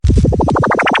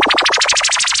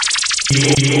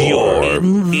You're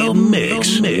in the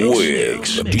mix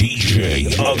with DJ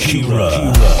Akira.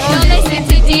 You're listening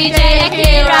to DJ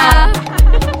Akira.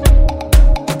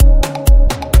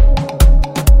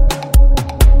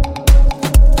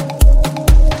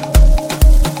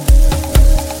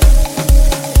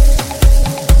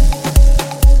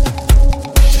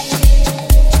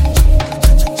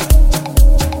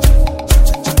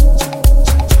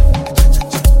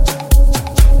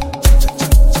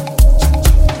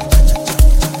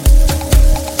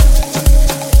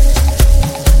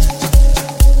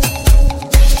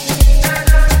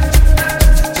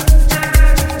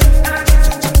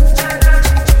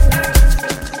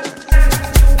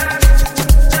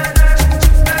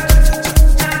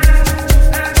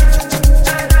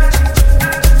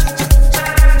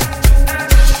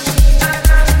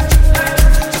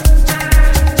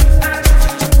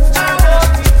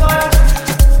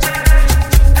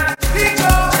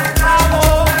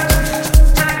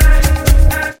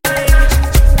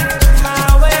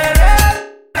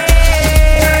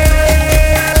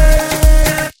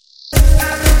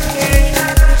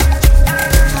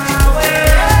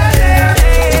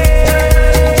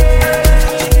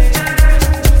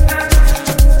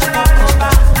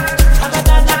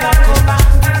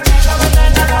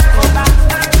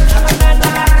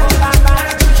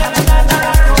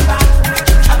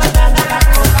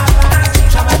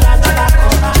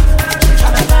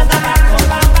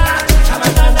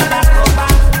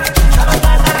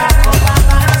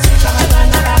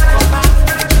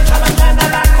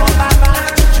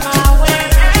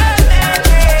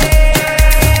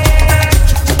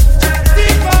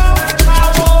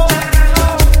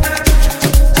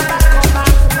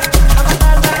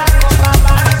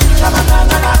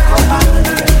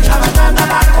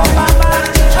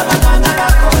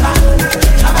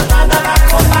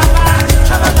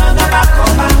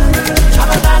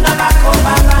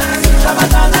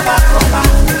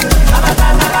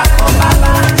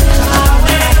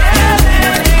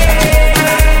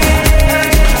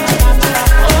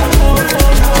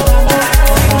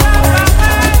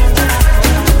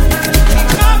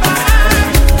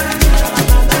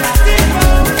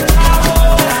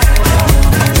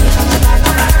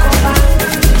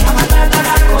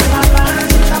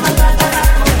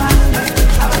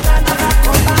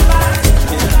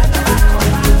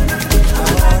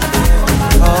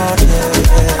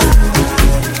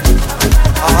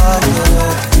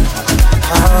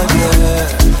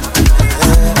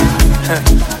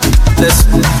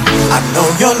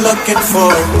 Looking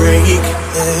for a break,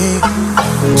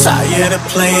 tired of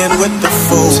playing with the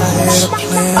fools.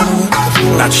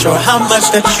 Not sure how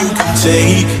much that you can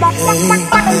take, but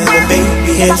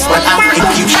baby, here's what I think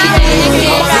you should do.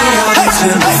 Heads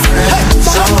in the friend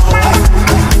zone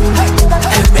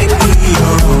and make me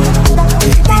your own.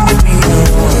 Baby, make me your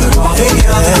own. All the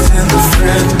others in the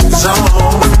friend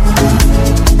zone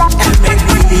and make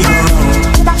me your own.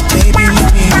 Baby,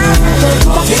 make me your own.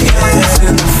 All the others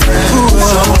in the friend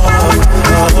zone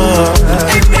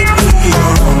and make me your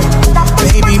own.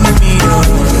 Baby, make me your own.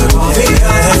 All the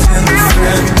others in the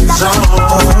friend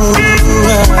zone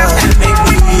and make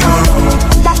me your own.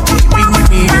 Baby, make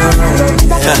me your own.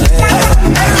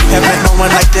 Haven't no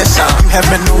one like this, you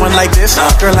haven't no one like this.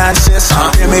 Girl, I insist,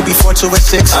 there may be 4 to a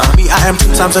 6. Me, I am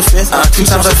 2 times a fifth, 2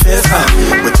 times a fifth.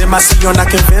 Within my seat, you're not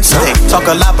convinced.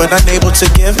 Talk a lot, but unable to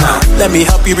give. Let me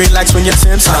help you relax when you're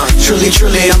tense. Truly,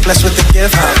 truly, I'm blessed with the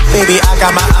gift. Baby, I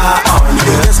got my eye on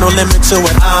you. There's no limit to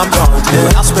what I'm gon' do.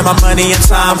 I'll spend my money and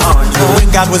time on you. When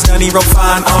God was done, He wrote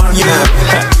fine on you.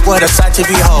 What a sight to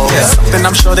behold. Something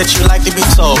I'm sure that you like to be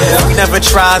told. We never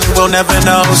tried and we'll never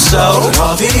know. So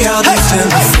all the others in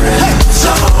the friend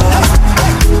zone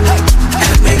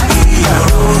and make me your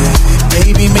own.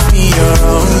 Baby, make me your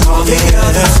own. All the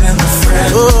others in the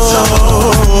friend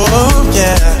zone,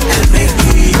 yeah, and make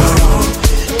me your own.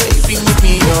 Baby, make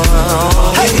me your own.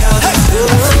 All the others in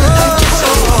the friend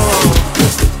zone.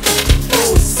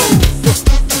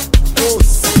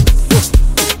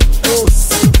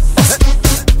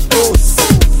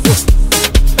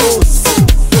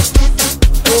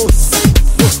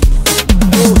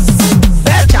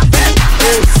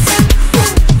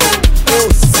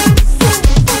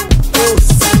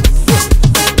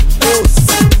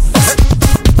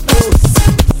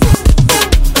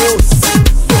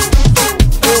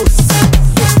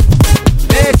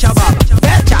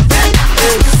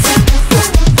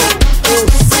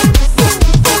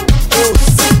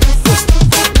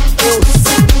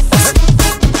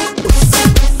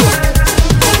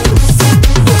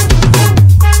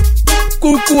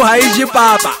 Cucu raiz de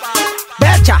baba,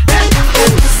 becha,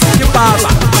 de baba,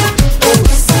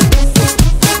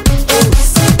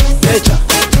 becha.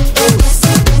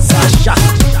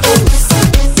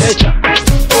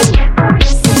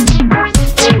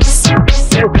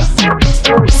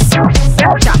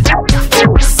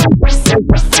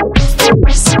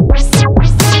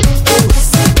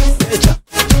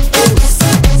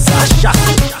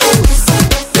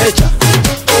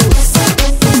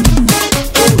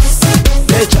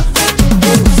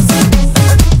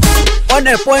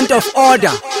 a point of order.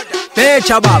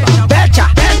 Becha baba, becha.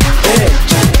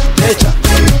 Becha,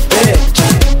 becha,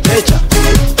 becha,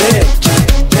 becha,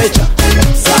 becha,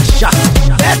 Sasha.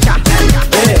 Becha, becha,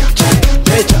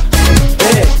 becha,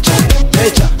 becha,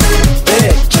 becha,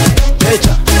 becha,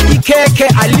 becha. Ikeke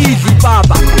alizi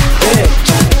baba.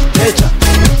 Becha, becha,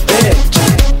 becha,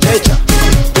 becha,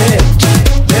 becha,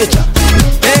 becha,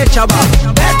 becha baba.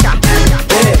 Becha,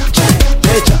 becha,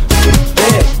 becha,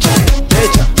 becha,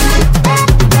 becha.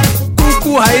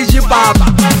 Kuku haiji baba.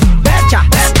 Becha,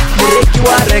 mureki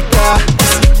wa reka.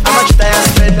 Amachita ya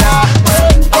speda.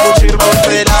 Abuchirma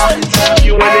ufela.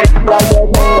 You want it?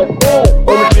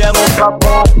 Olupia mo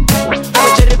papa.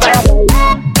 Abuchirma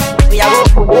ya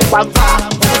mo papa.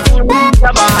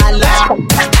 Mahala.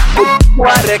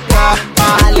 Wareka.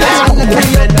 Mahala.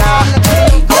 Speda.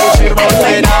 Abuchirma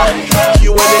ufela.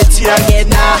 You want it?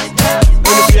 Yangena.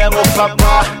 Olupia mo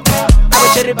papa.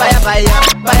 Abuchirma ya baya.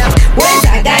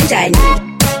 Wenza kanjani?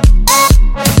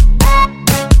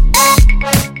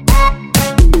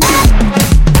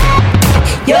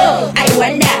 Yo, I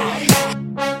wonder.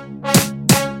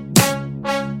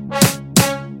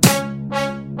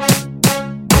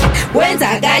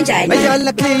 Wenza kanjani?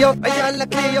 Ayala Cleo, Ayala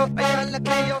Cleo, Ayala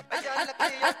Cleo, Ayala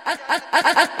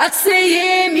Cleo. See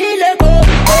him, he look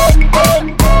go.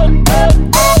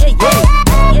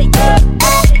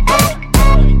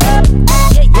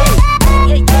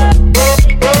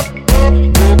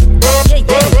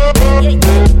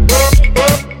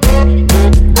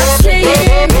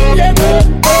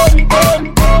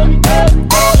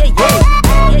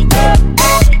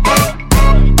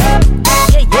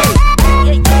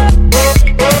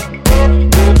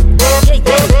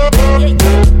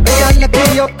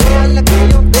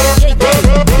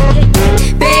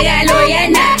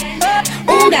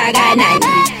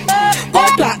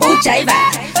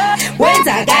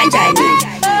 Wenza kanjani?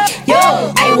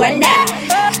 Yo, I wonder.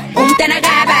 Umntana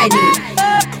kabani?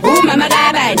 Umama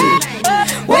kabani?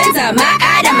 Wenza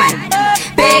ma-adaman.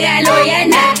 Bheka lo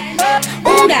yena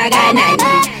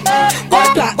ungakanani,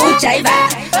 kodwa ujayiva.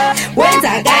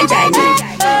 Wenza kanjani?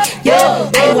 Yo,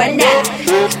 I wonder.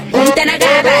 Umntana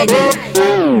kabani?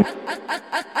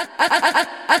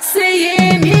 See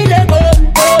him, he look go.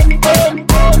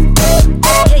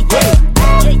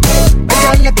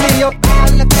 Ayala Cleo,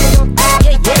 Ayala Cleo.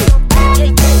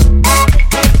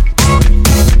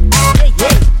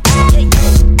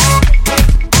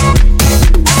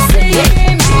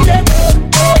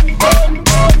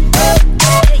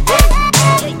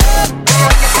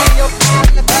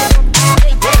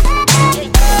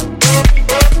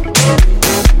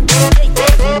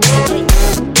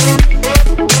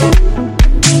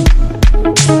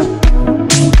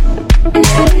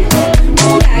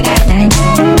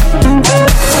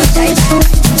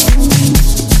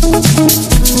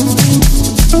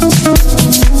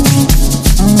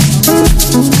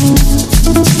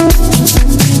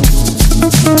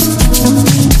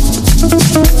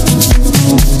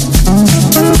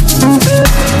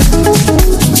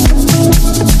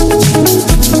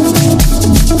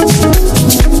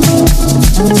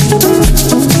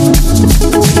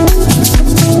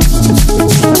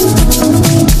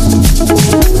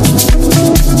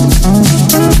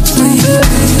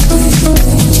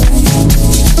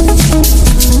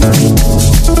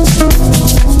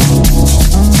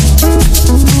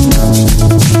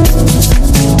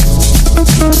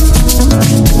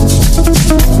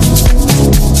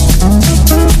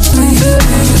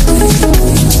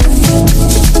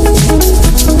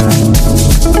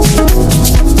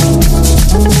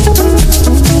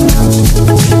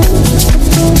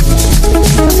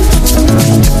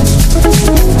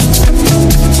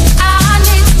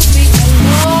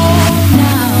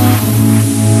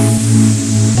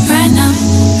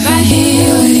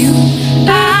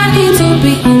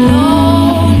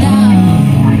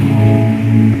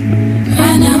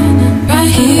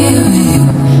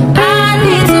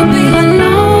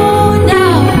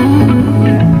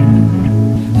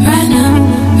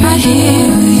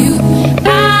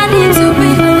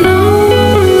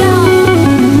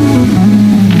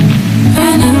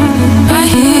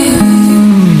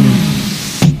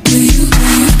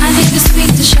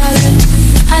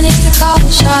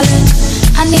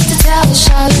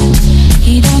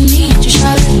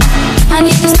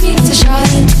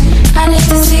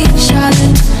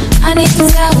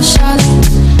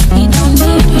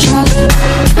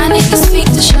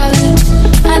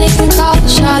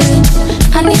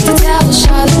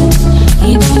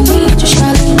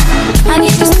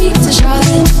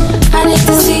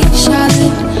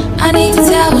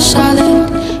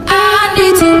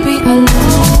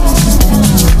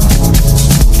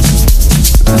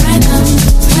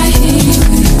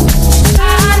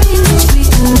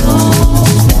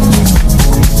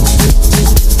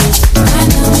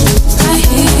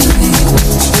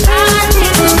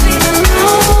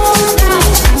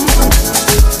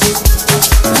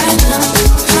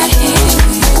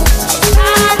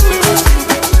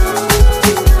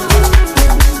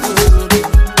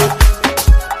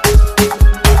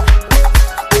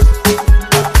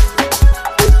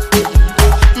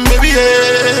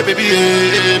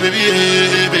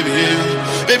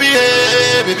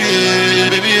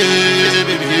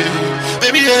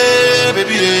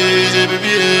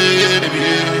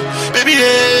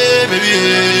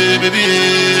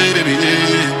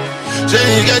 Say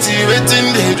you get it waiting,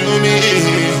 they do me.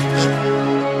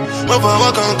 My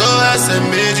power can't go as a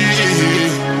magic.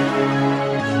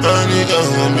 Honey,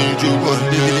 come me to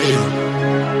body.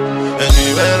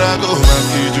 Anywhere I go, I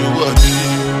need you body.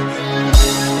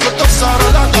 But I'm sorry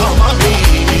that I'm mommy.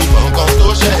 Don't come to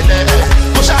shell.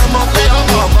 Push out my pay on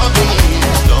my mommy.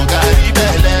 Don't carry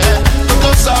belly. But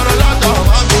I'm sorry that I'm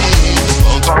mommy.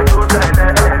 Don't come to shell.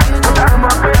 Push out my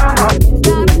pay on my mommy.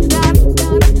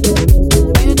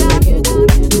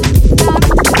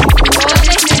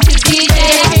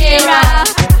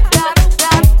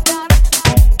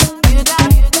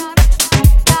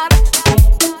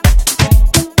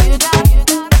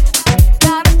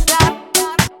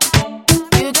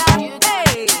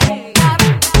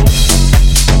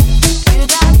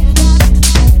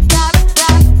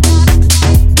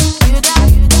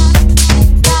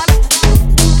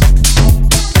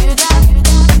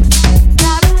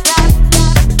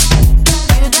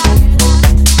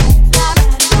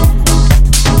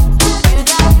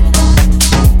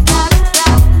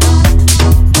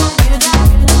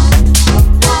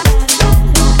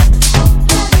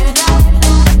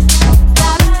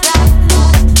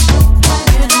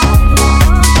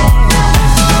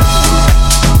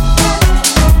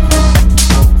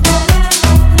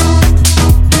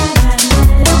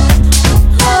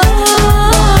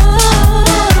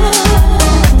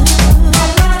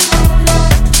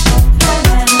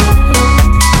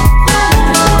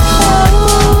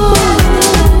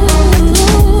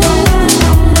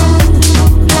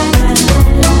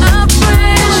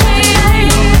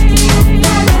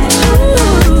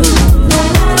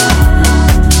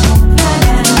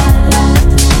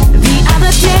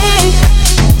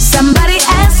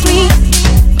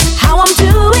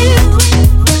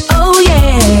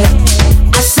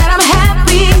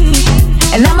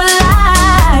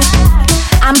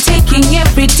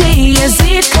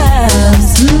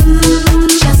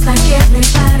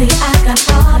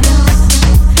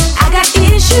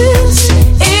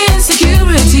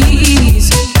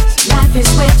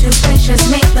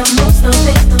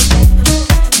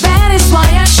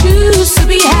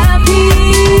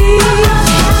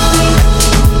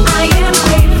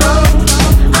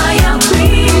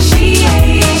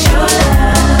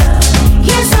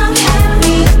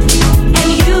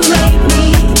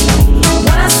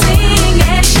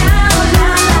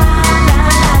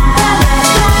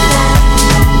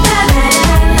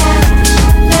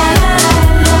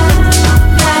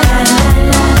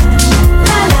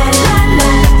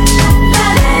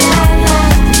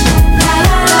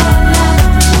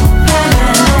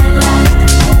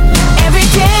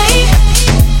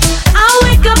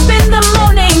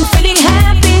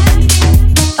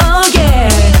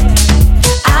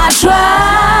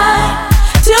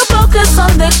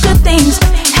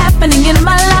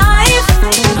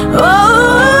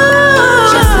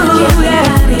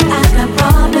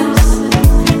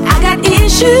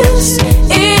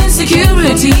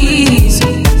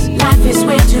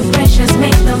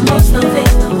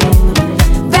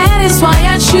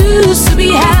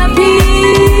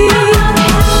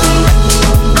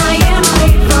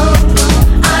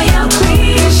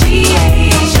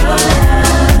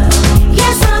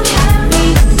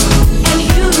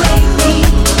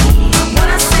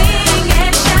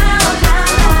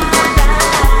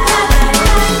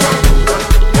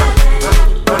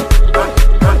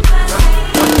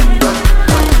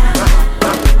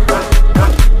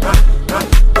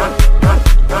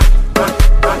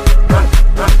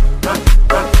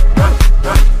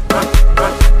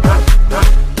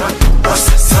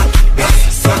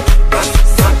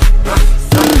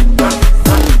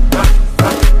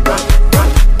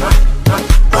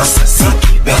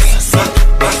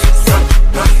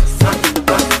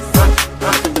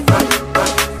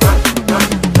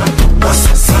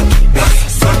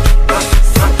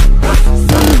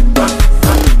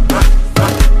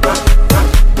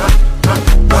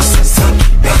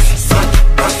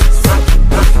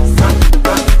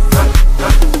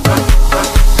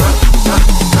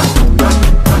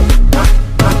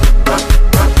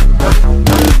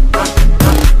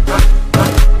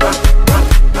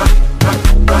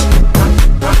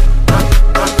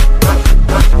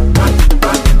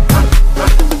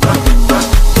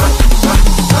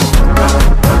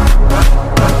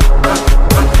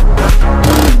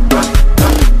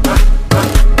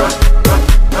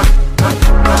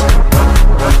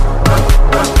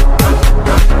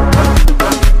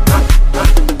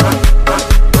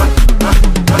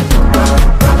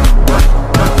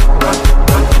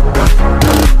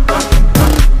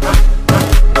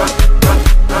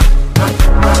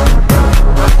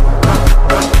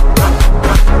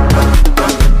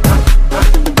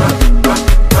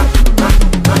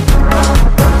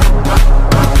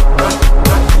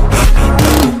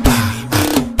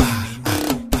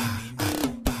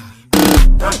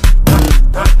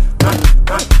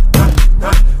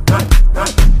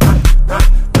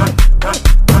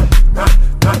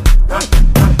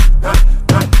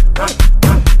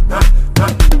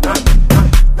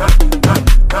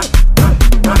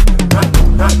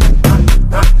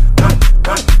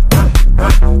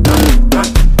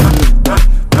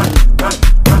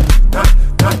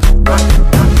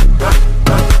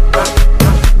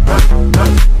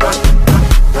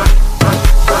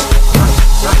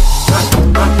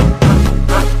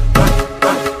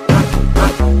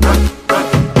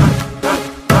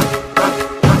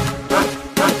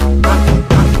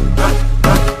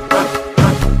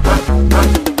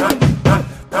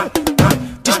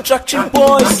 Attraction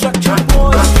boys.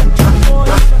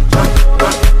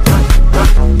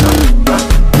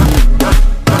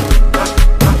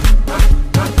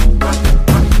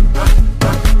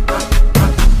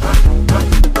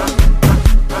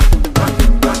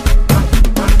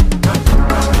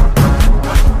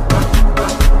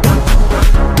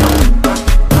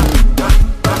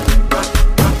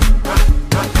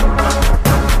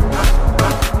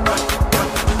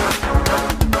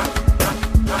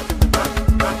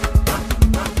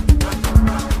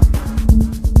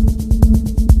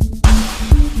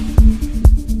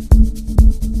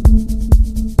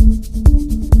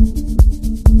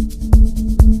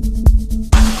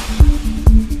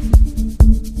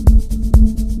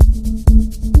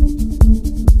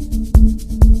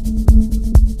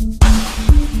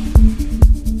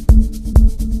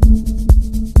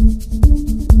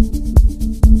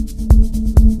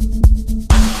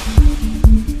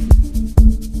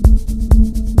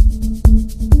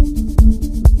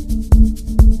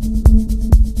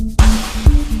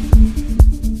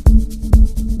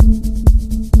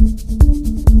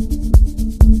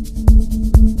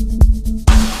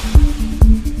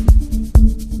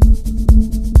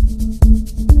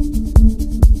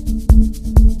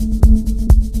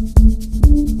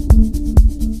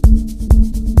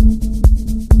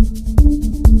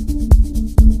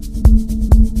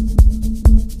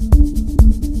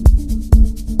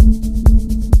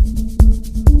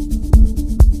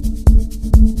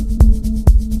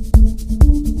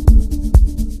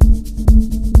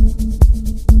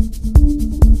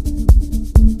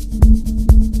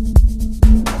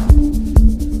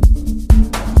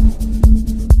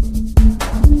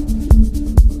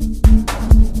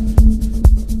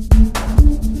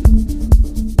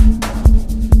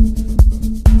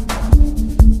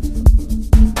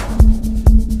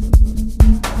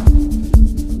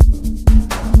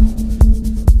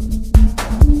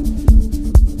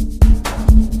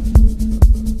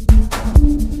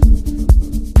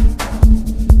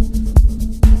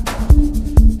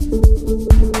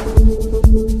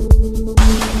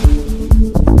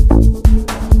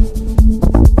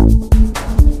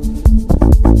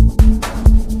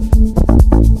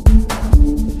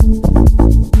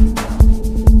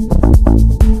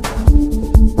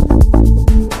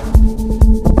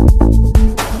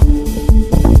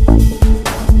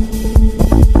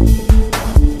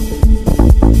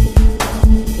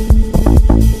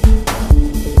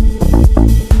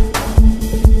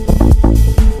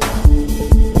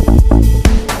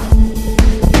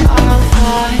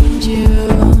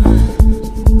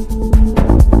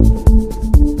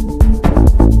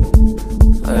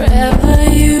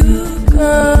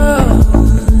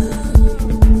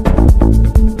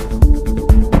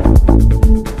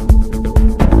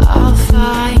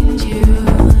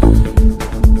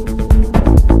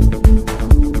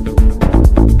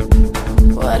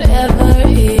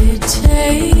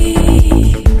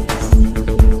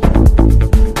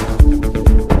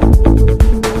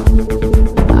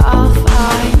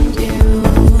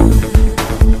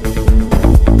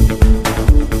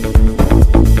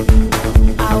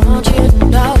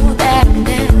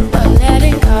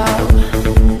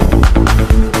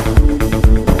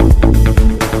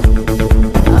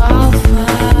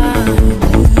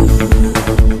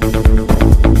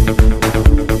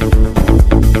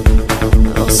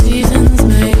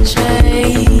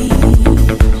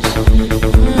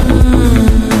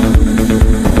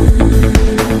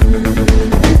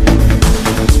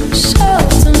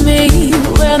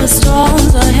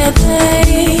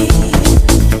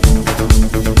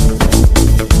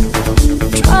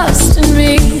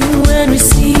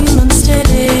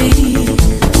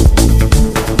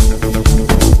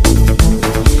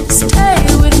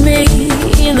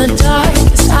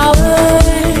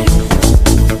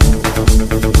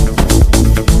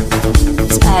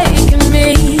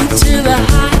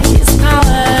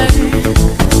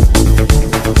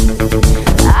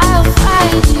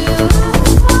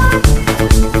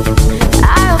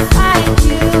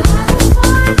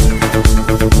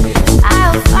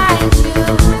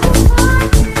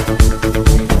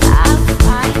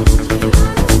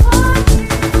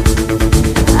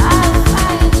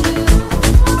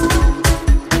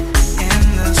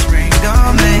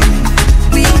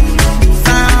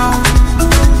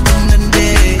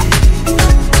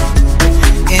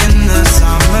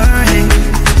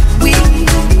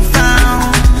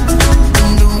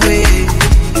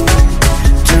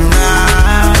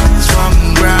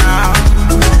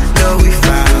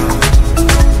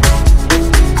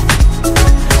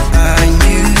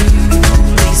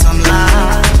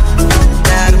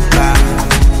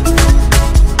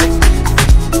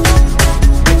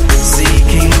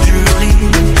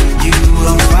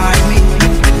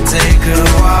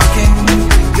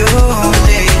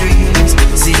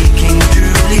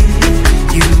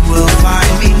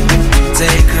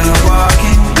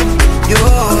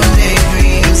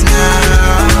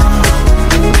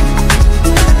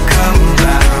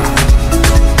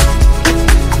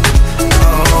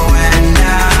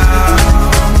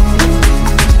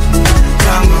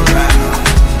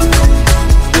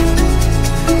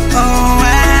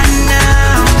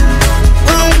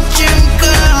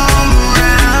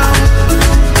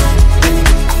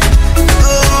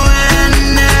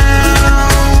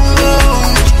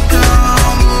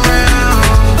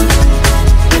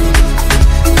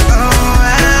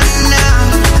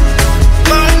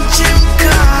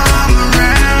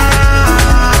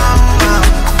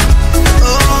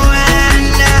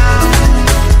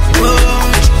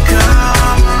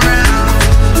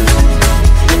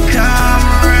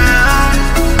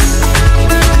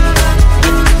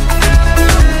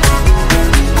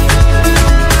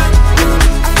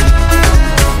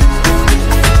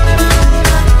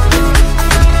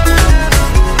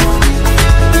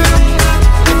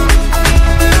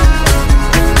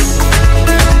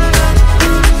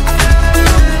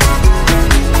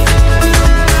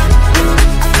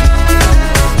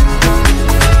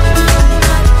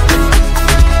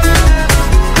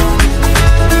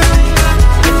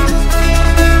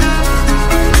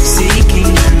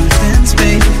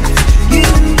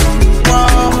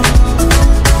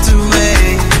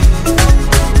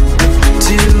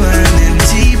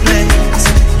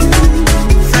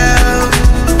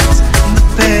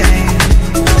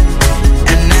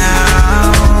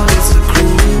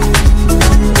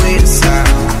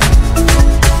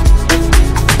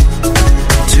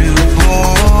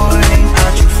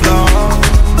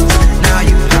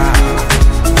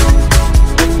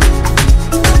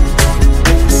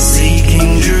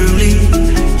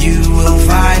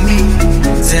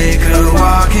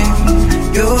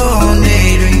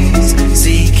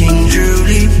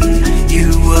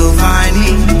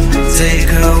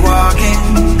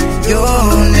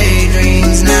 your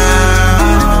daydreams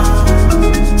now.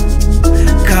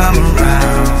 Come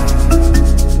around.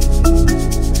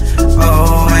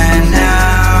 Oh, and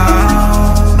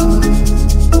now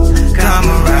come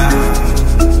around.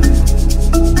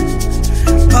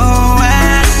 Oh,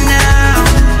 and now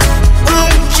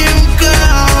won't you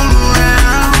come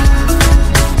around?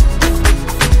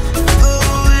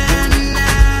 Oh, and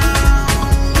now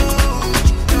won't you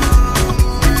come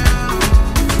around?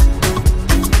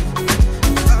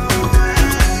 Oh,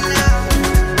 and now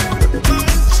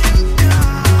won't you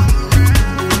come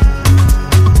around?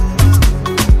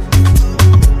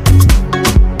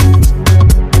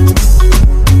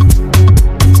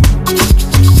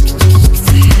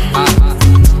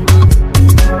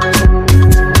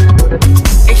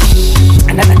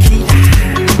 Another killer.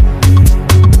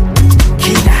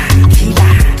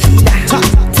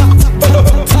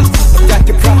 Got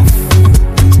the prof.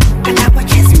 And now what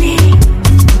is me?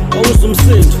 Awesome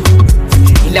sin.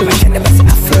 Ilaba shanda basi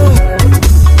afro.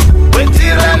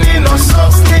 Wetira nino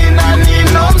sostina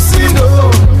nino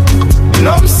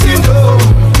msindo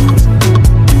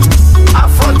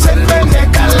Afonten bene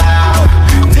kalao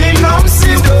nino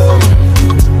msindo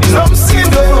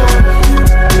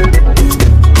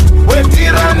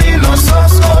Wetira nino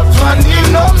sosotwa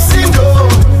nino msindo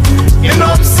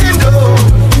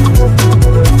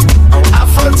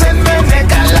Afonten bene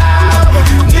kalao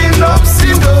nino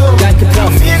msindo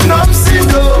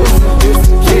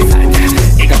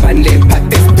Ikabanle pa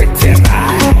respetera.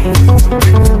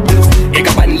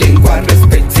 Ikabanle kwa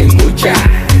respete mucha.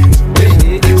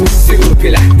 Seguro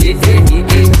pila.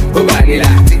 Ubanila.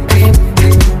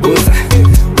 Uza.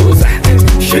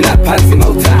 Shuna pansi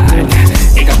mautada.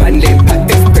 Ikabanle pa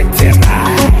respetera.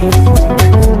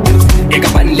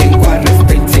 Ikabanle kwa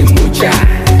respete mucha.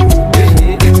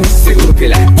 Seguro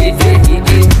pila.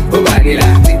 Ubanila.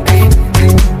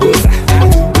 Uza.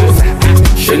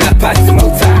 Shuna pansi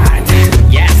mautada.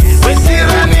 Yes.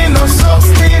 Wetira nino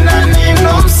sostina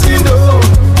nino msindo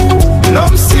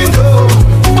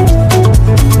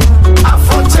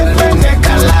Afonten bene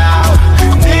kalao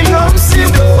nino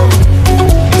msindo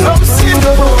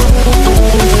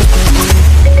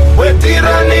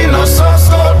Wetira nino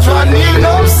sosotwa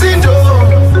nino msindo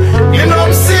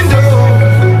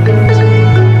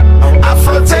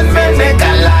Afonten bene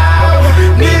kalao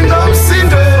nino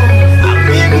msindo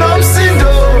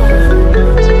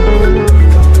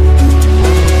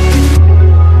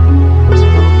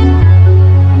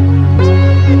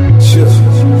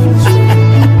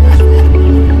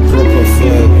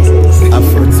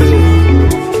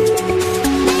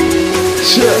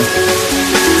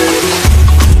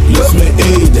Lost my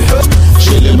aid,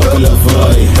 chillin'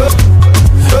 Macalavai,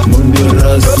 Mundi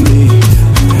Rasni,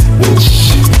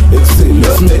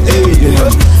 lost my aid,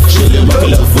 chillin'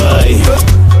 Macalavai,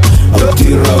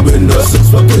 Alti Robin, Russell's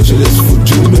package, food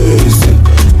to amazing.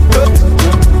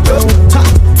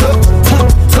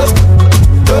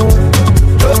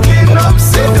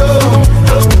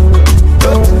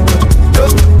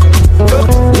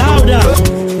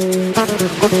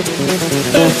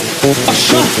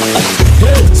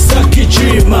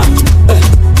 Sakijima,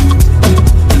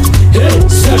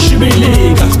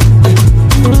 Sashimiliga,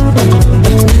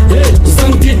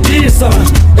 Sankitisa,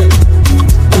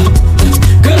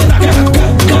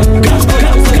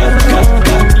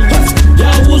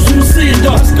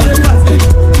 Yawuzumsindo,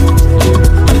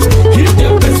 hit the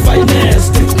best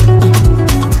finest.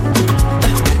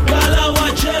 Kalawa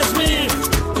Jasmine,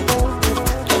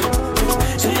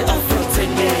 see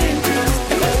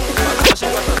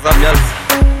Zamias.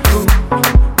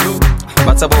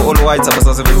 What's about all whites up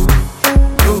as a bit?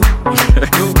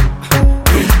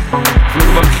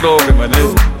 Look at flow, man.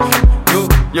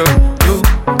 Yo.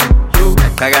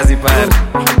 Kagazi par.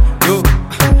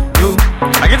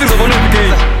 I get this one of the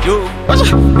yo.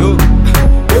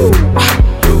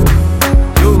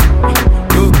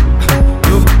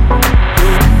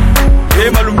 Hey,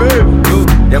 Malume.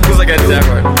 Ya puse que te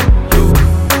hago.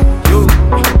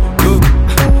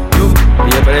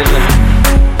 Ya parece.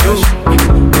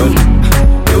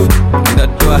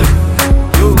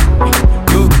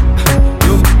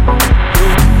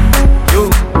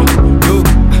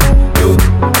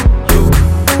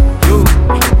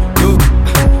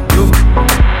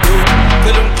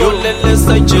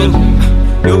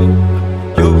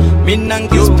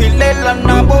 Minangis pilela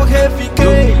nabo heavy K.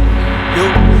 Yo,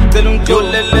 telung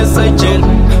jolele sa jail.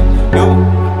 Yo.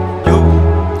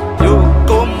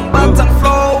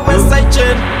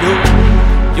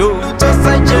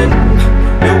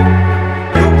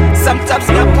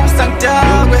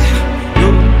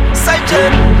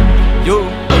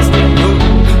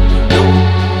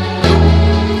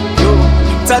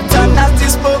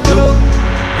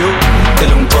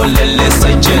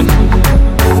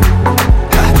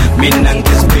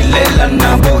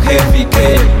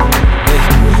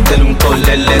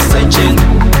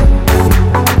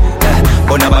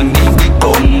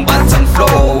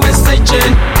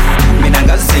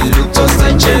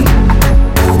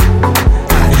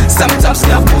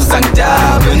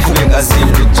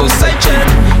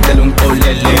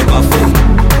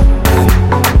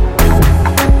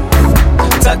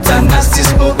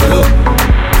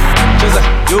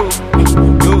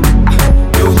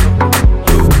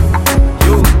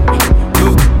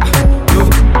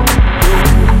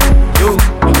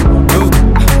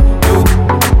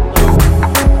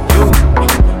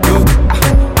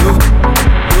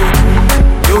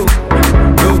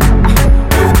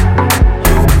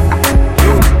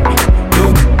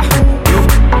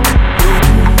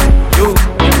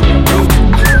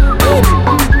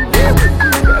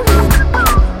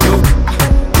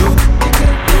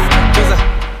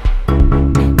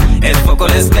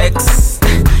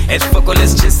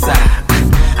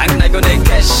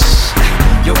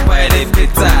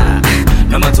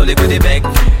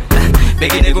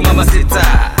 begine kumama sita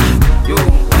yo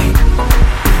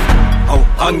oh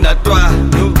angnatwa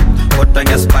yo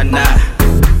otanya spana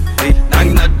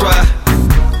angnatwa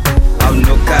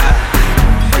aunoka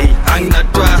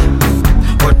angnatwa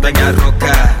otanya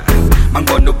roka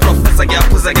mangondo professor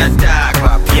yapuza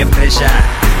gadakwa peer pressure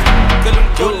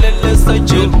kelumtolele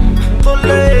sajil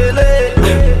tolele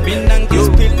minangis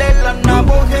pilela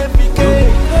nabo heavy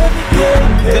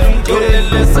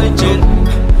kelumtolele sajil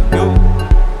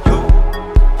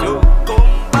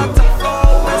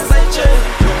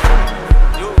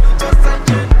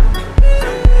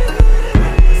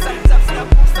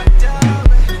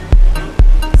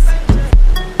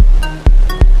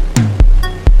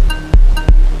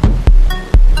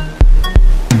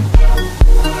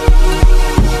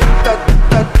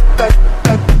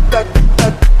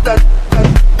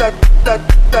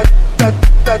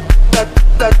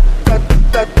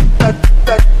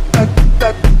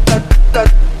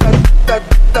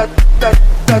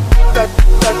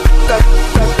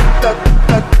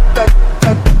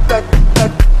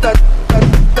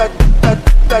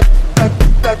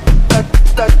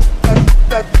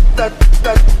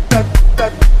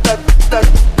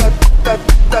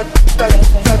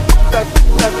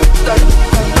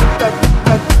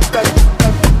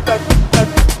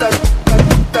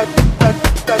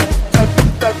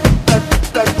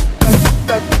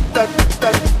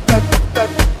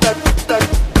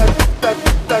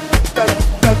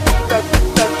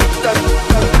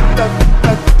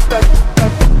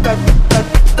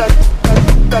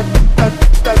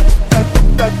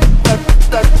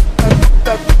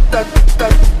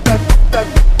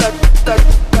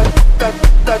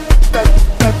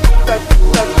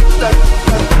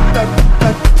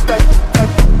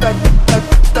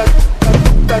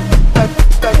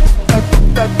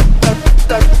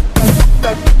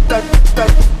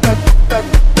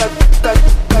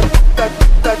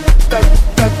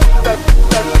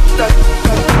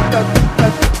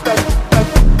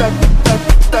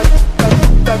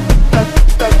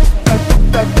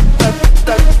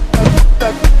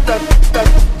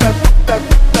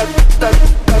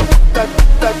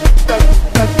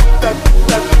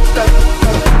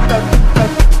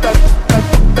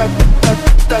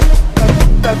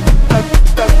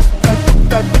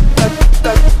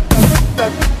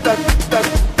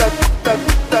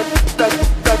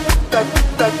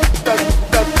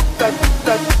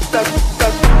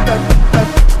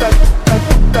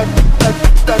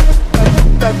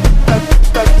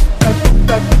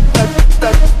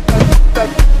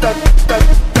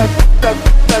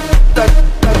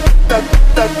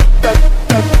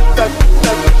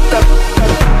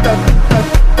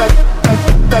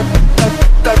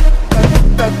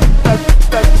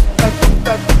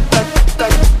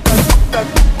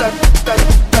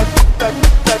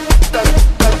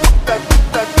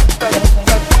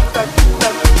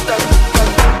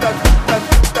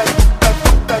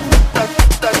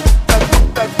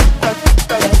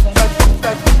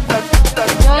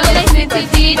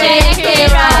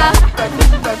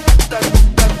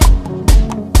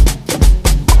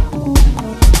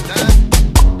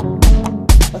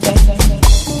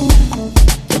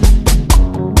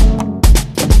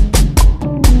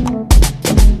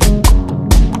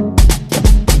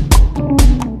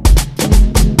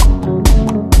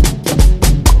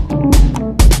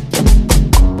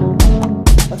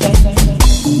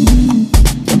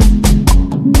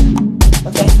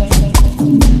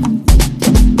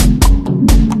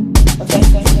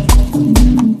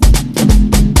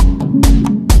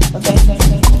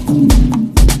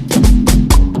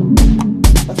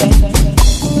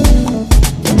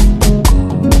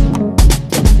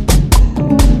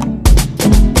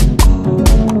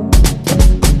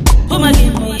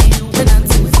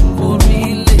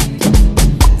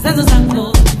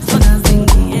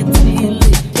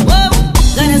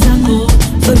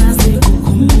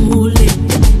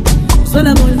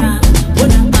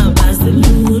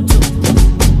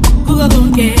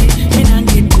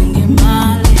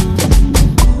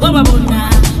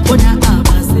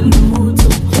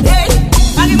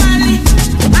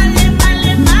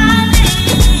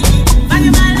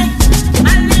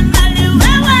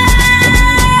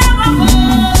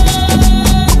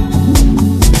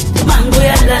Mango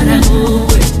ya lana go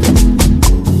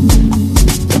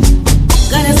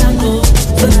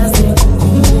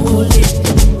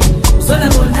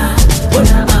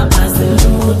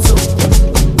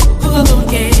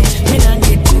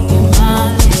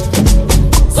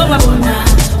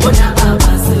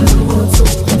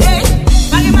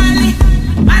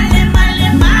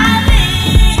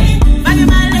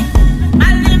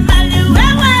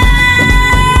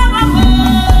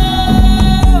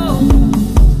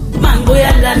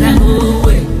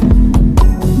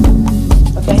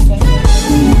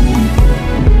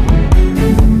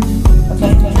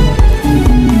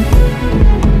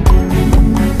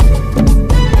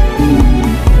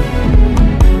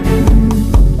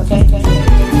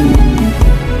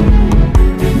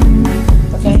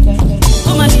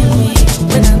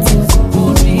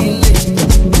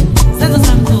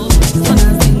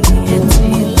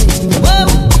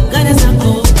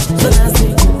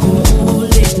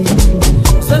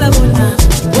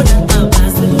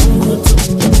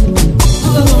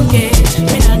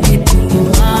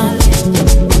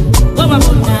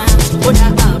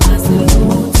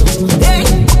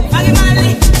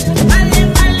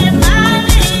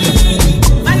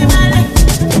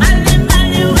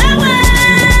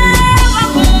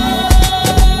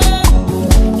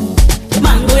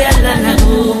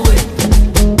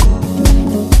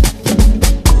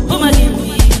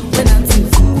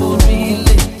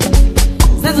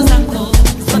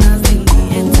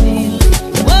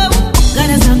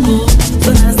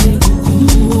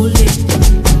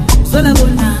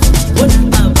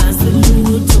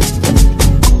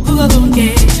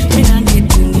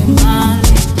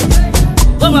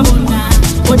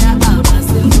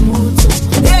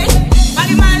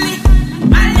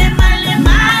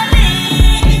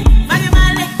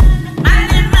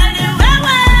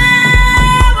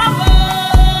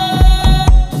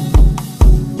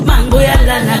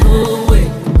ngiyavumelana kuwe.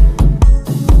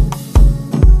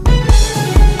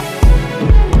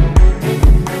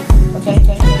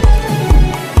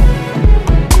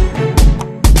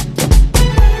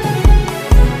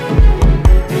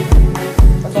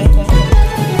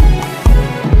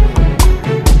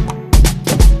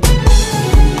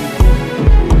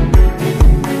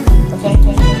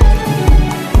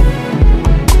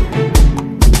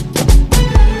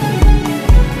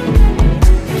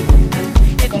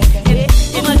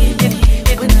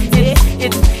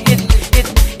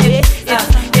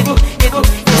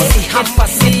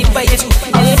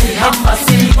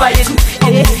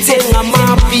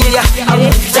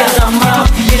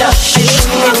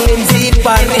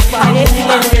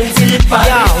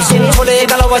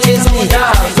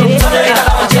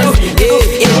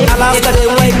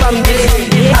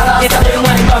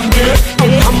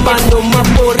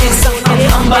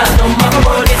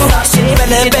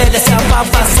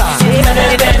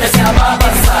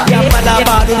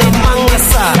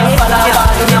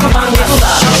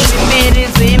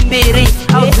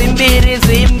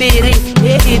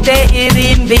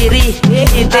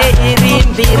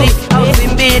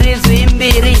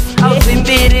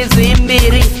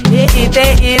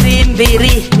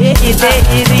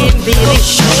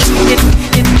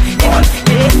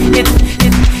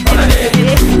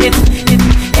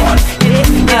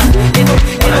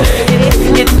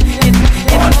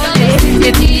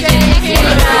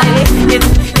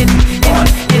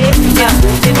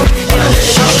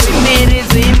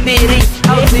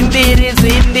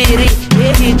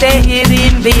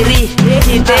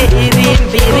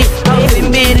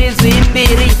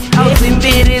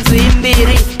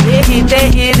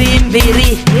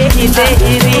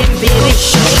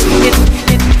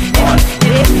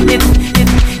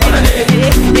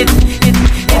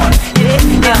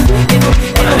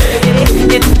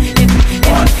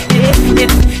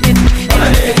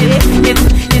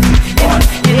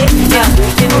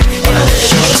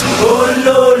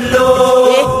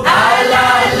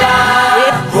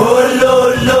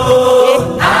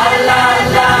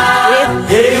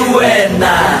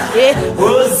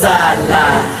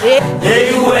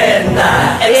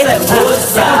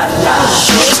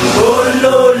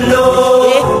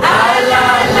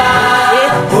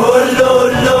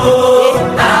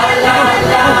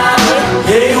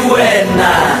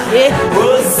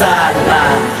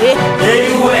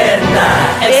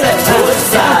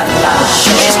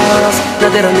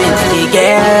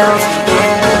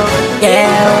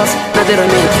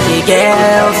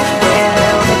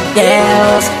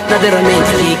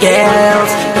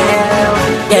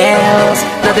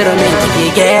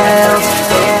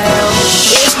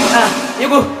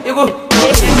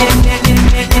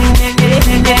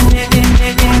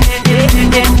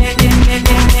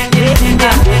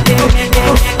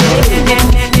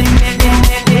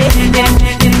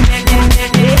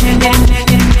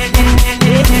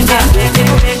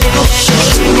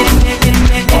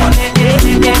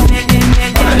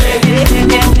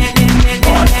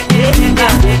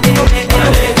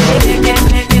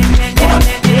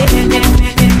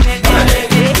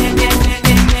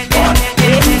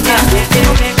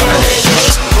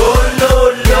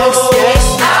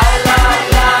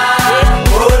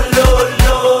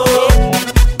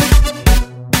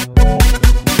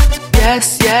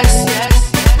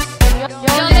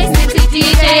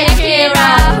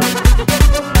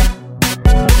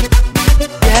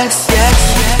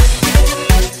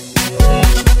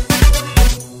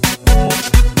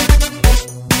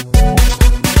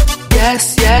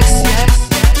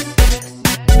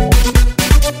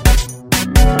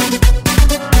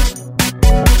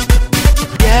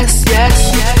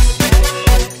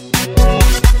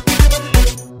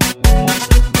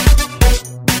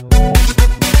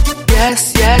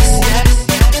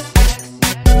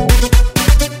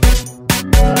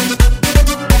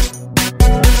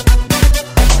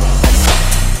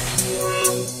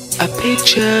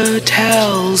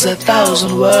 Tells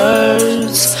 1,000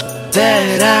 words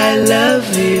that I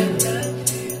love you.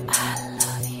 I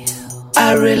love you.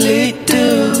 I really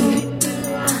do.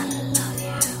 I love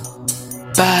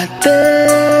you. But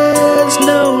there's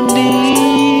no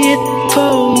need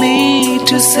for me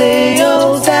to say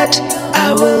all that.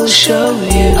 I will show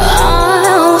you.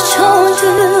 I'll show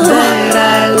you that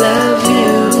I love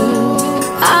you.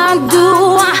 I do.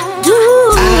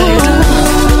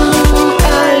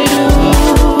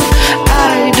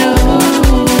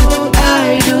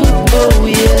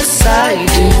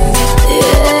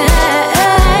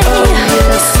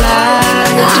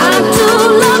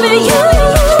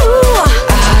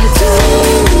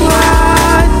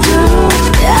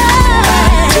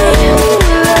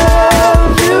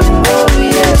 Oh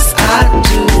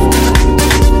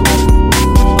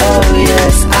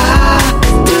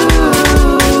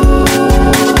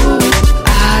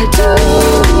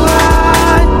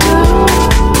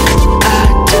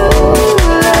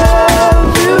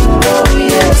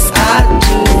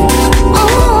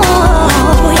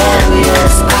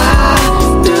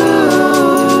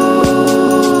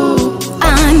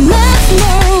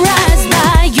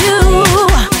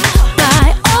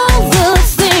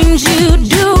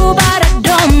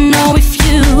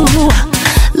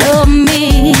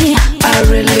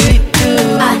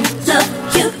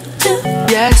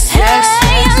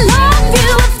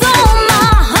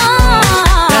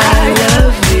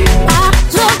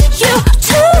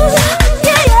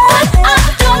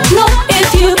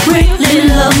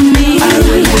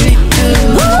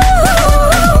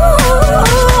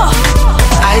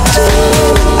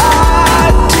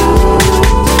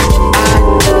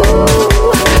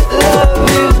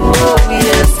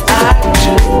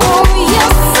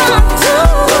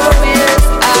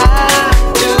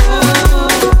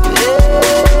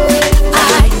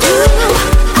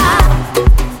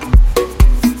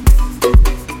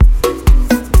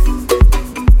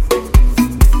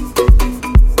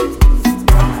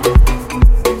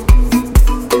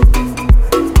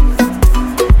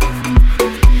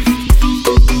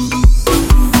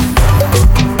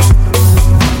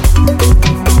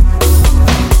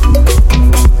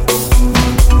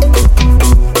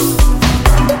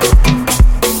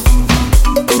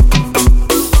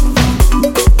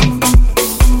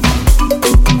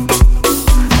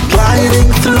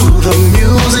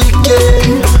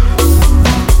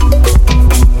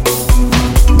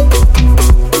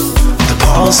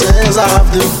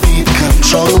of the beat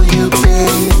control you,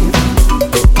 babe.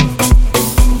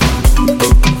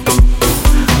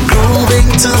 Grooving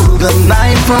till the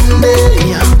night from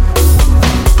day.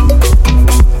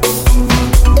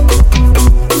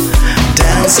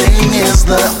 Dancing is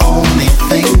the only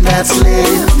thing that's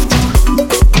left.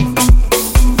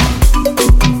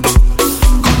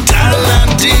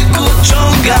 Kutalandi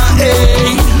kuchonga,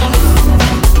 eh.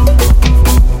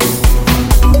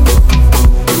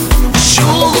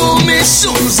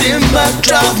 Zumba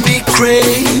drive me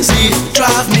crazy,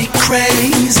 drive me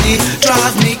crazy,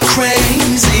 drive me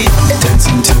crazy. Dance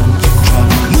until you drop,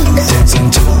 dance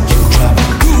until you drop,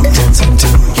 dance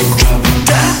until you drop.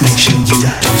 Make sure you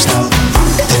don't stop.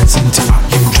 Dance until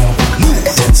you drop,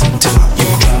 dance until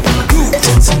you drop,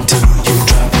 dance until you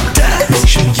drop. Make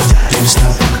sure you don't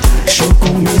stop. Shoko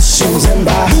me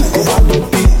Zumba, go on the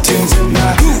beat in Zumba.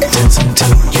 Dance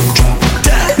until you drop,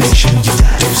 make sure you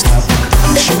don't stop.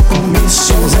 Shoko me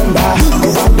Zumba, go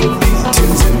on the beat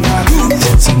in Zumba.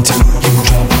 Dance until you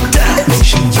drop, make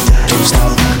sure you don't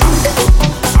stop.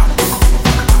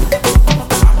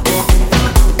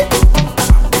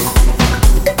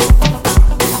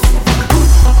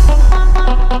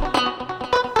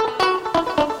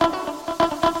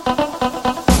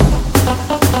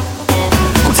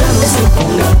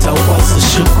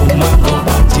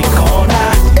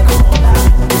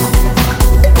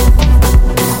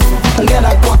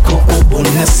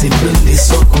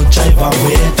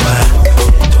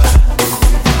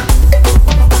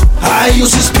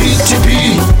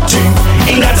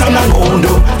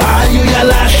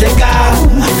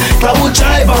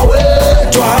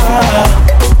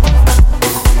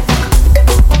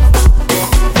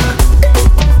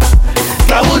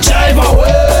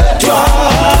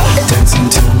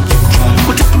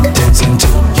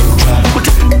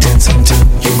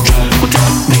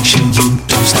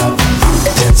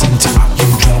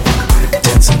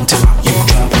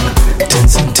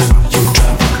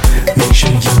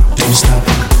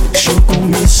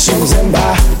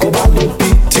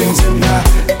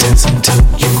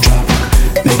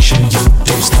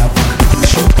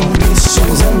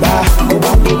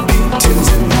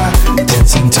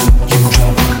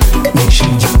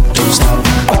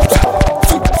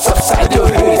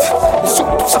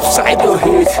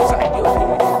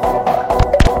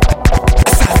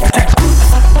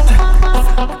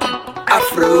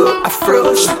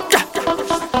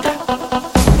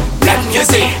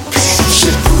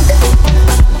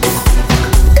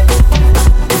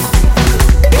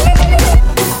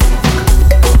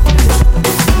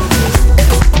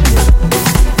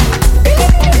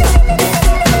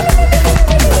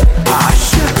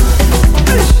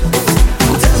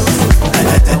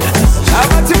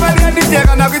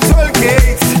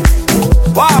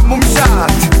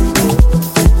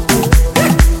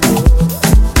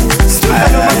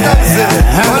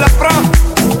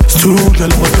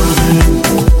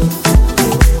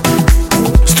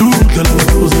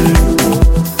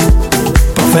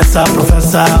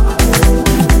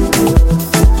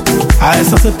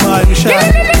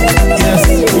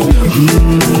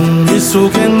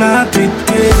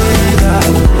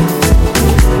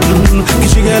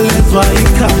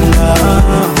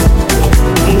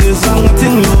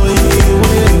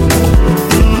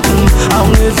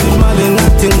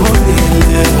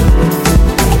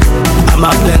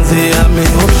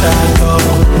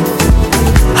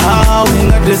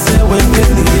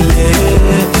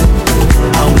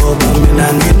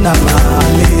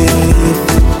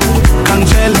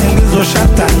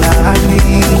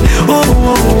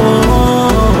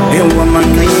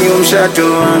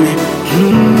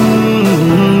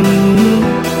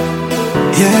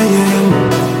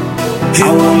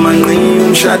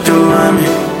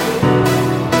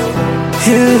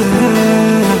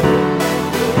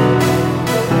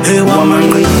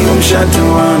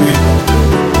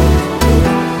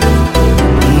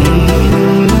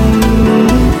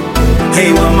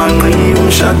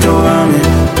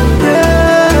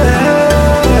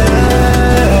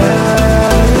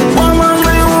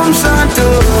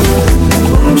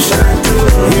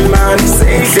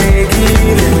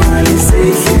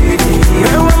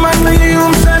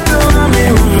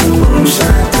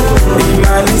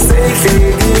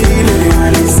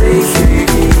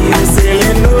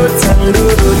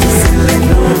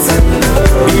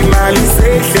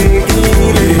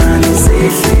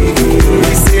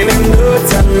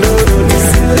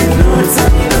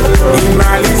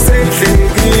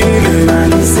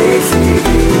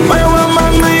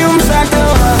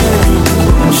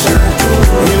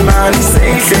 Imali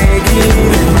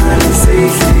seyhlekile, imali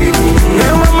seyhlekile.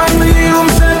 Ewe manje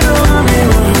umshado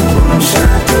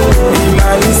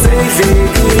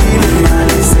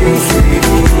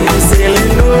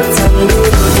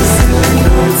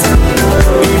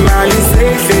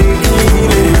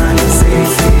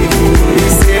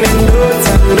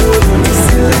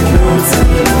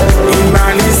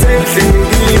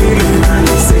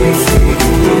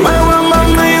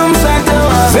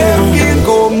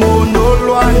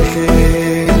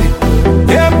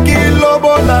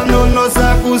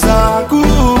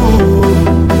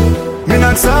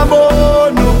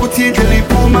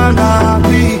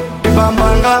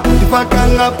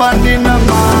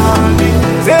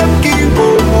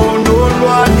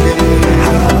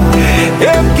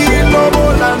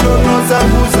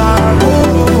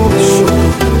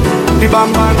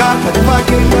Bambanga,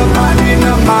 fucking the money,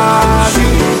 the money.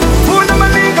 Una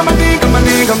maniga, maniga,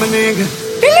 maniga, maniga.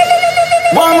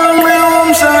 Mama, me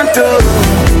home shanto.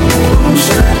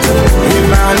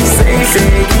 Imani say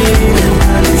shake it,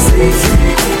 imani say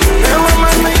shake it.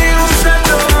 Mama, me home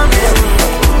shanto.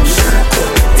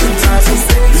 Sometimes I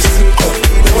say bisico,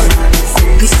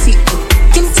 bisico,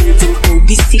 tim tim tim, oh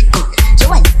bisico,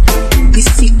 Joanne,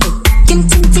 bisico, tim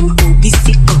tim tim, oh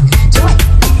bisico, Joanne.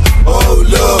 Oh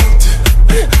Lord,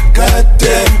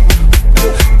 goddamn,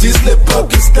 this le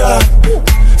Pakistan,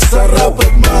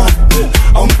 Sarabat ma,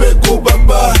 Ampeko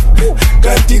baba,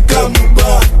 Katika muba,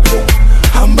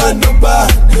 Hamba no ba,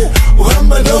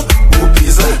 Uhamba no,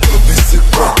 Ubiza,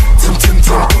 Ubisiko, Tim Tim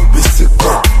Tim,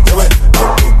 Ubisiko, Joanne,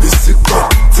 Ubisiko,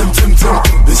 Tim Tim Tim,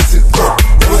 Ubisiko,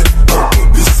 Joanne,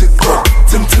 Ubisiko,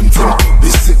 Tim Tim Tim,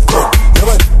 Ubisiko,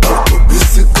 Joanne,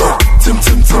 Ubisiko, Tim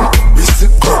Tim Tim,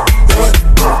 Ubisiko, Joanne.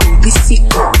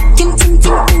 Bisico, tim tim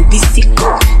tim, oh bisico,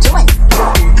 Joanne,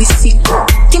 bisico,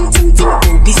 tim tim tim, oh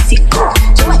bisico,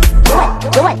 Joanne, Joanne,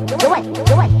 Joanne, Joanne,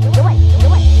 Joanne, Joanne,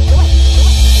 Joanne.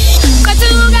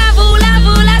 Katuga vula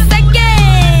vula seke,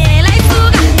 like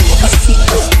fuga.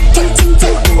 Bisico, tim tim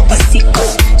tim, oh bisico,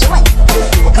 Joanne,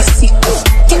 bisico,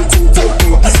 tim tim tim,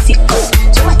 oh bisico,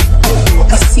 Joanne,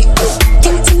 bisico,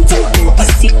 tim tim tim, oh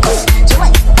bisico,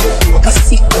 Joanne,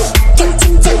 bisico, tim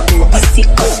tim tim, oh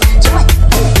bisico, Joanne.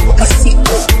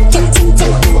 Basico, tim tim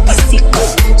tim, oh basico,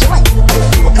 Joanne.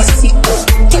 Basico,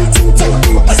 tim tim tim,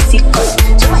 oh basico,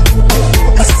 Joanne.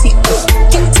 Basico,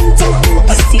 tim tim tim, oh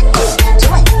basico,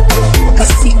 Joanne.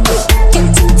 Basico, tim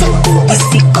tim tim, oh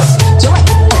basico, Joanne.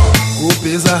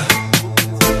 Upeza,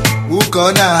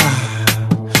 ukona,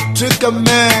 trigger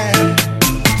man.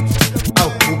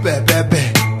 Oh, ubebebe,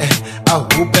 oh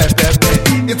ubebebe.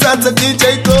 It's at the DJ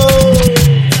go.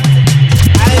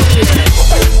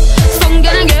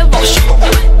 Gonna get washed.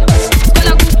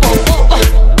 Gonna go pop.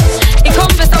 It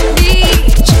comes with some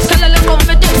beach. Tell a little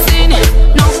confidence.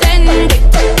 No bend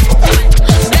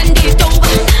it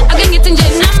over. I can get in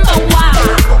your number one.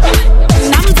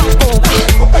 Number over.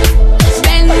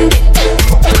 Bend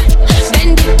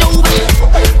it over.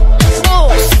 Go,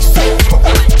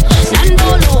 Nando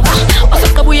Loba.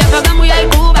 Osakabuya Kagamuya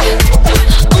Kuba.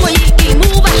 Uwayiki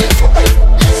Muba.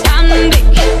 Tambe.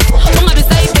 Unga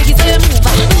beside Peggy say move.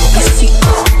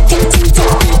 Basico, tim tim tim,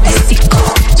 oh basico,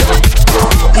 Joanne.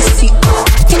 Basico,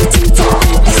 tim tim tim,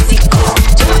 oh basico,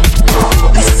 Joanne.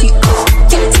 Basico,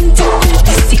 tim tim tim, oh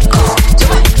basico,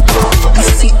 Joanne.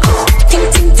 Basico, tim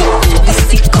tim tim, oh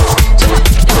basico, Joanne.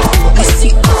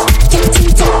 Basico, tim tim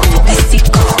tim, oh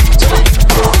basico, Joanne.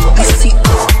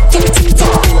 Basico, tim tim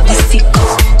tim, oh basico,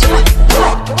 Joanne.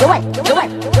 Joanne,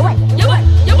 Joanne, Joanne, Joanne,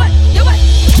 Joanne, Joanne.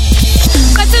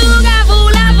 Katuga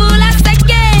vula vula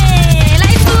seke,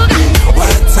 like fuga.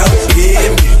 What's out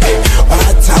baby?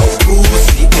 What's out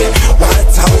pussy?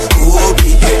 What's out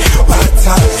Kobe? What's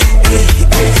out?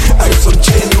 I'm some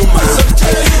gentleman.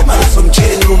 I'm some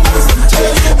gentleman.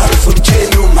 I'm some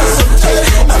gentleman.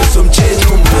 I'm some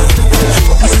gentleman.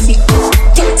 Basico,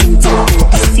 tim tim tim, oh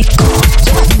basico,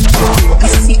 Joanne.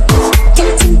 Basico, tim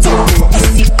tim tim, oh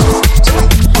basico,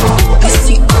 Joanne.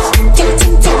 Basico, tim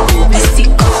tim tim, oh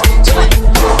basico, Joanne.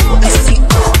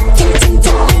 Basico, tim tim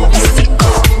tim, oh basico,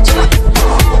 Joanne.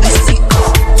 Basico,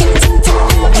 tim tim tim,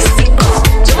 oh basico,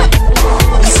 Joanne.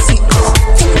 Basico,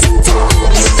 tim tim tim, oh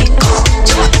basico,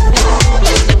 Joanne.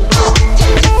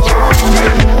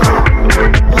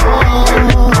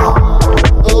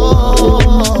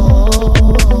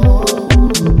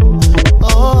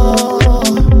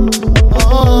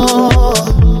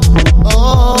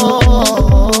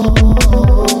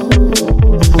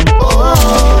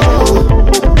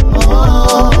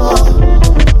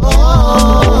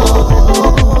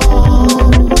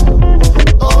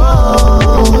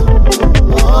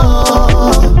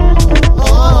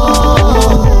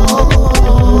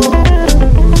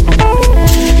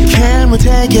 Can we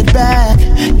take it back?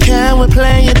 Can we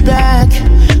play it back?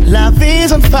 Love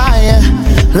is on fire,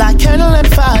 like candle and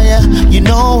fire. You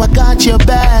know I got your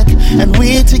back, and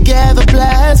we're together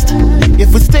blessed.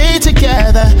 If we stay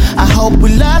together, I hope we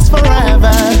last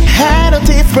forever. Had no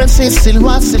differences, still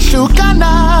was it sugar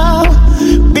now.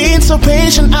 Being so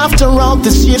patient after all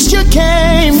these years you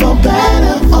came. For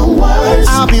better or worse,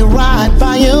 I'll be right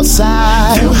by your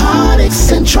side. Through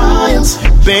heartaches and trials,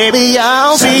 baby,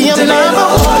 I'll be your number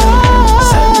one.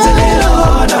 Santa little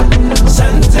order,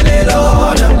 Santa little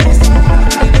order,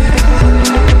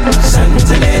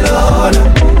 Santa little order,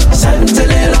 Santa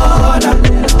little order,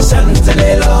 Santa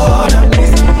little order,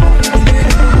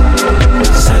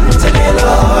 Santa little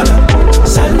order,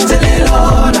 Santa little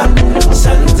order,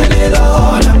 Santa little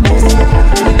order,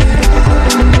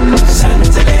 Santa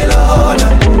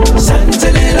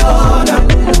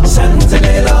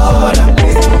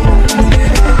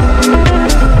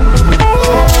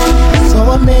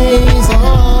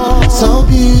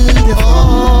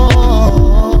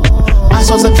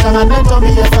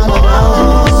told me you fall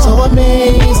around. So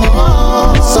amazing,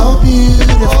 so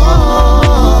beautiful.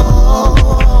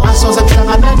 I saw some track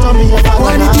and they told me you fall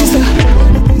around. When it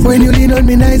is when you lean on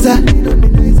me nicer,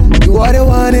 you are the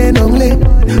one and only.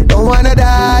 Don't wanna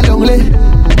die lonely,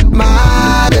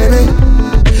 my baby.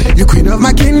 You queen of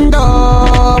my kingdom,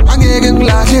 I'm getting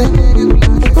like it.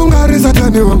 Ungari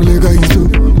satani wanglega isu.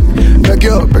 Back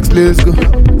your pecs, let's go.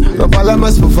 No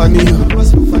palamas for funny.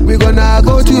 We gonna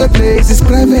go to a place, it's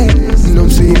private. No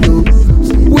say no.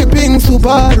 Whipping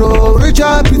Subaru,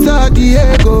 Richard Pizza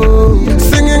Diego.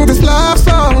 Singing this love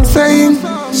song, saying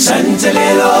Santa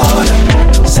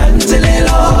Lelona, Santa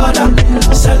Lelona,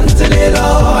 Santa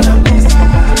Lelona,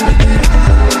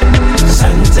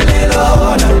 Santa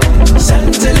Lelona,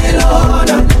 Santa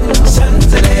Lelona,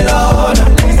 Santa Lelona.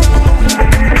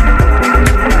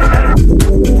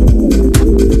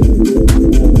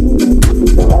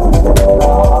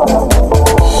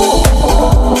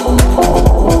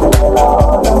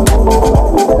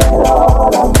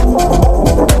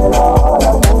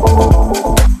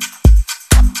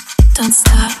 Don't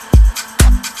stop.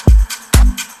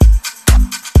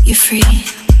 You're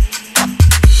free.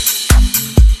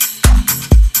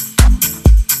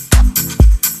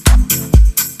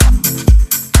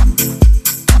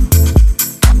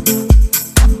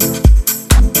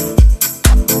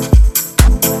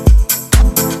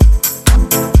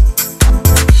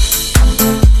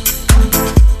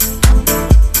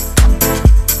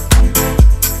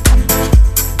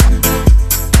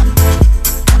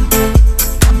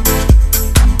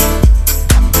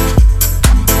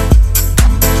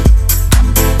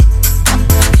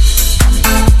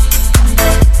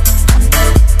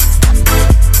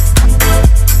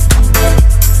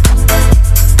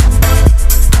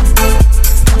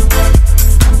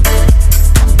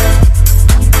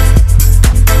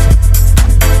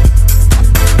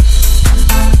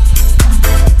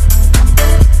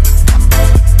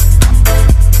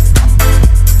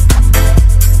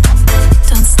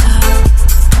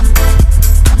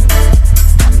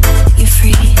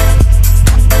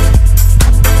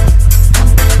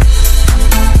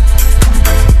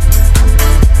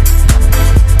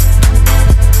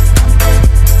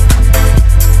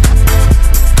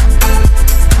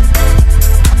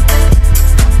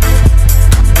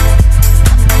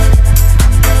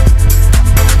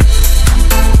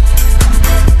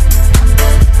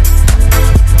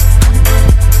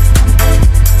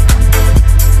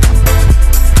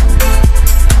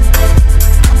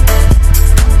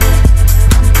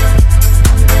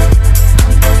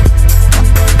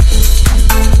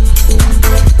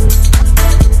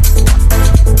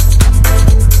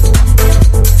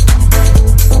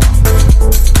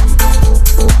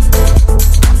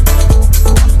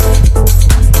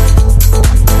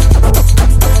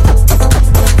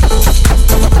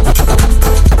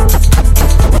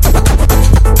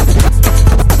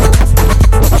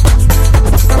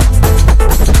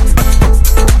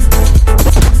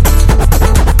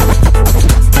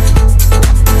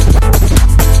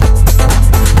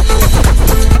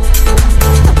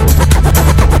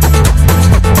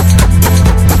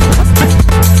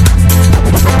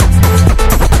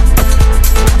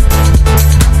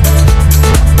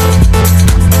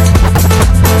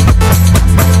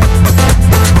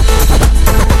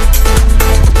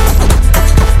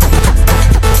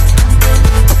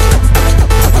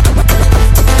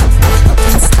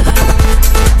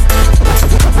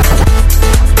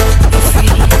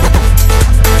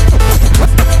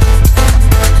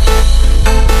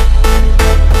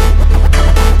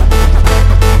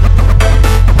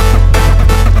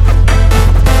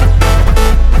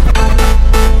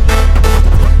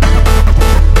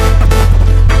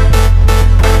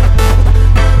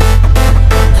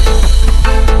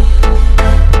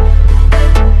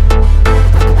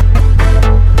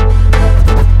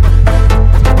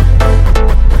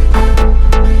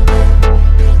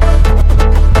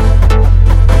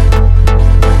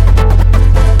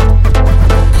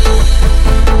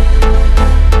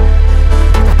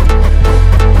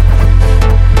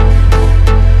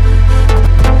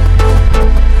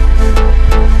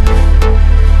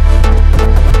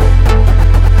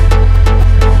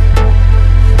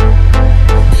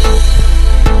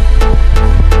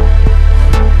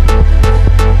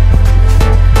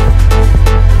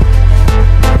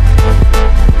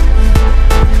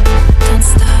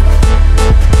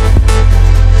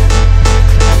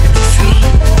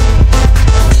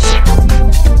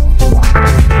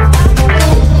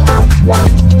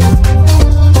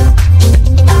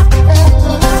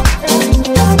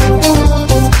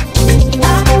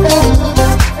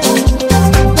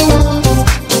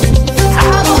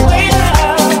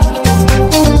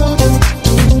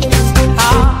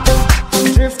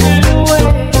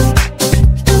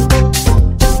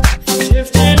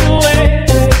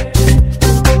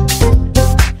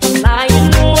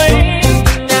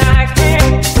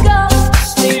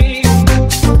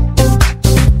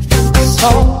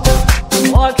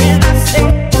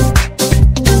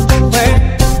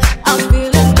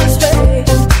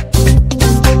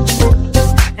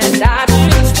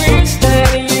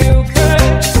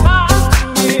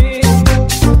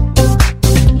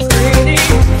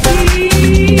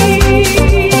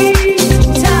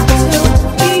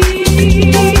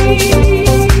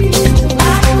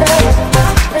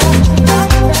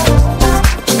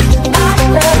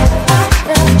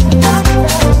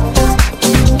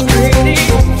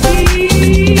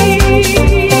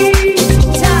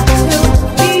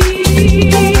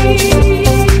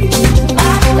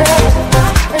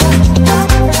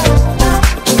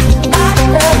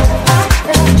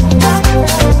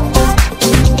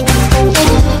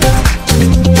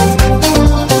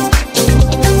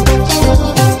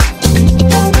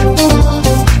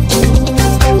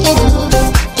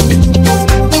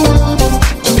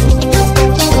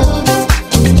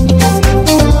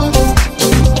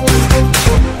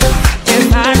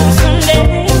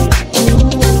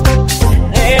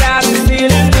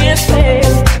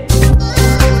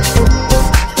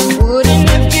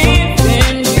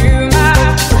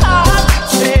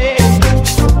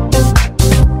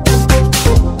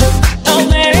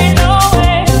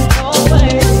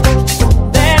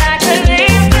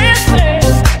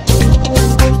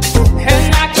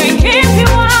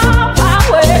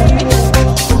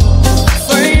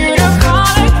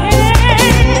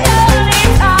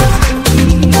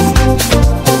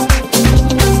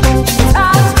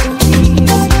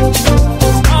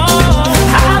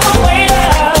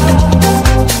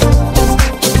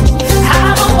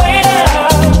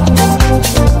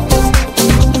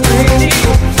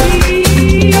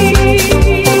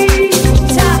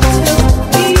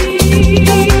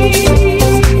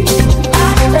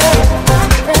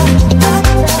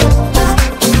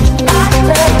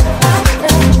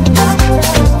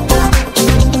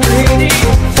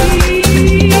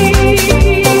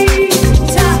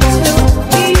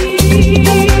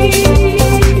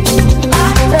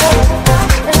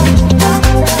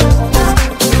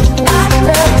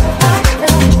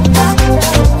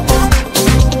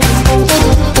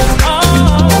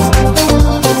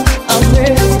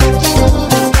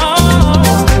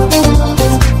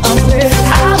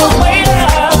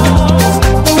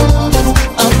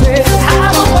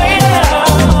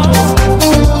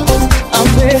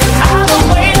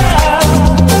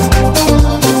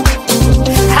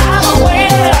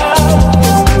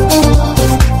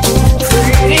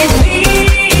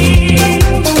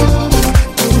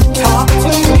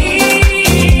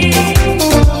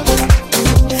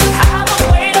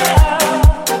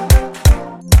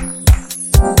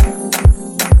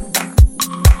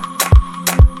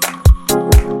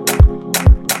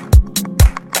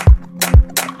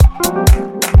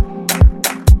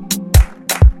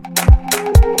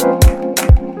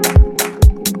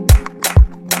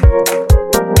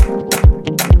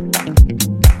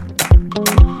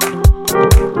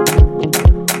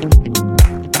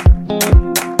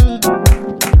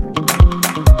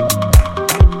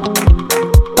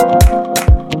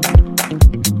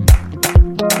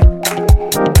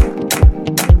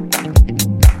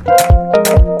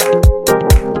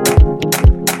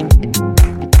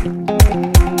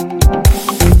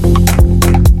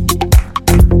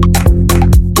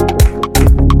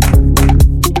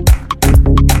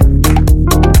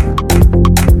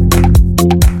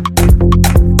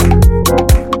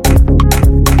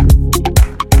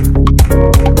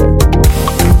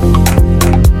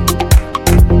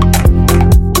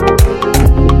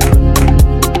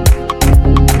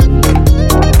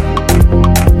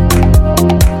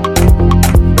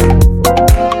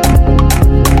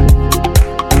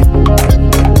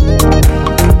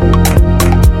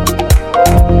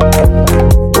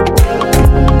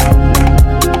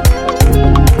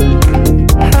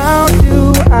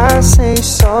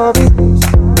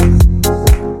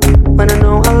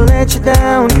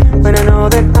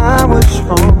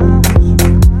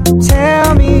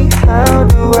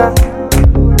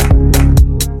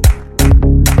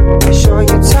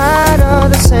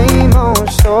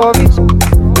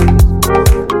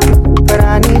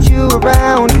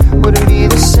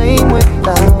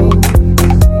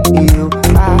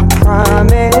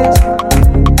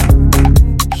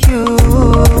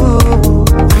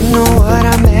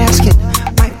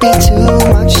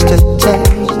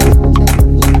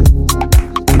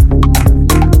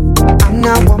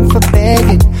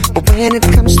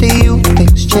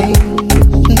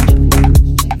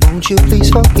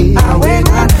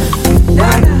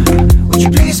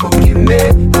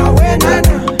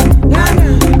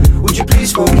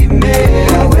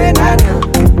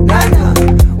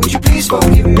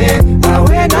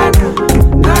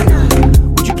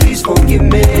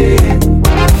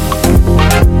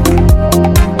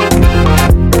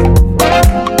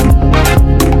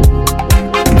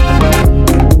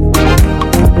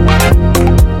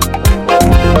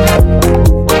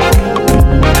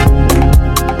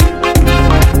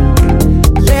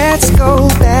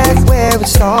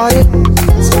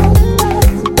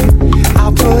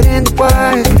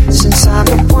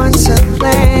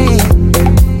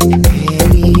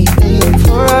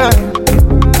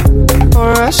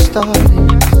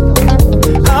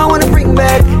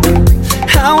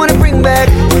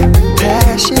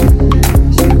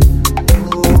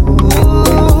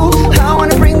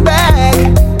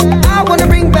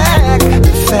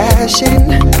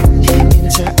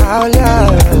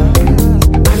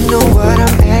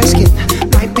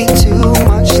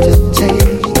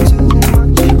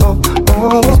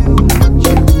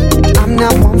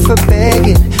 for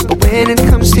begging, but when it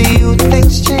comes to you,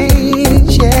 things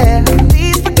change, yeah.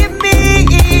 Please forgive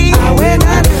me. I went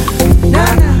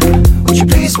na-na. Would you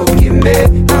please forgive me?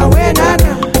 I went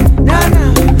na-na.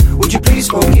 Would you please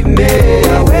forgive me?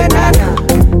 I went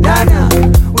na-na.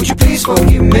 Would you please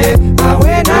forgive me? I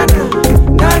went na-na.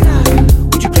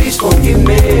 Would you please forgive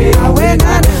me? I went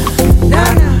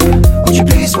na-na. Would you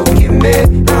please forgive me?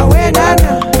 I went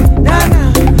na-na.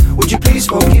 Would you please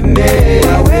forgive me?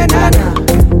 I went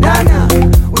na-na.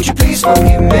 Would you please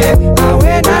forgive me? I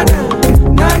went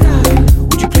na-na.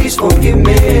 Would you please forgive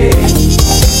me?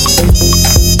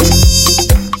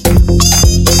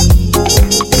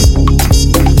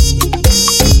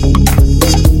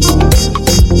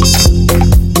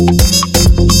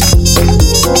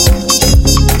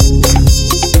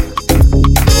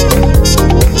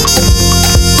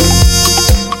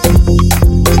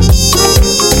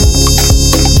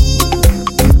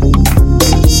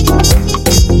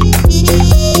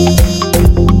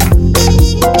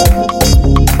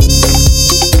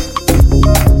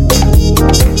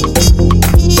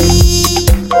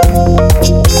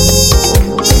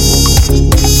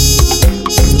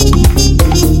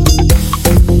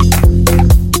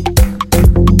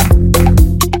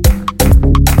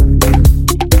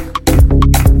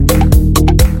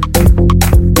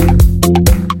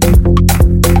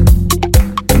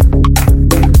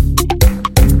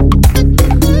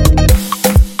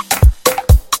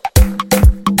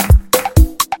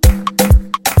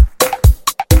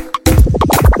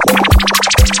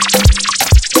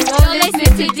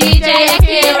 DJ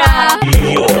Akira.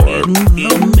 You're in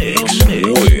the mix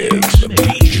with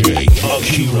DJ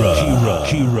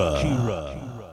Akira.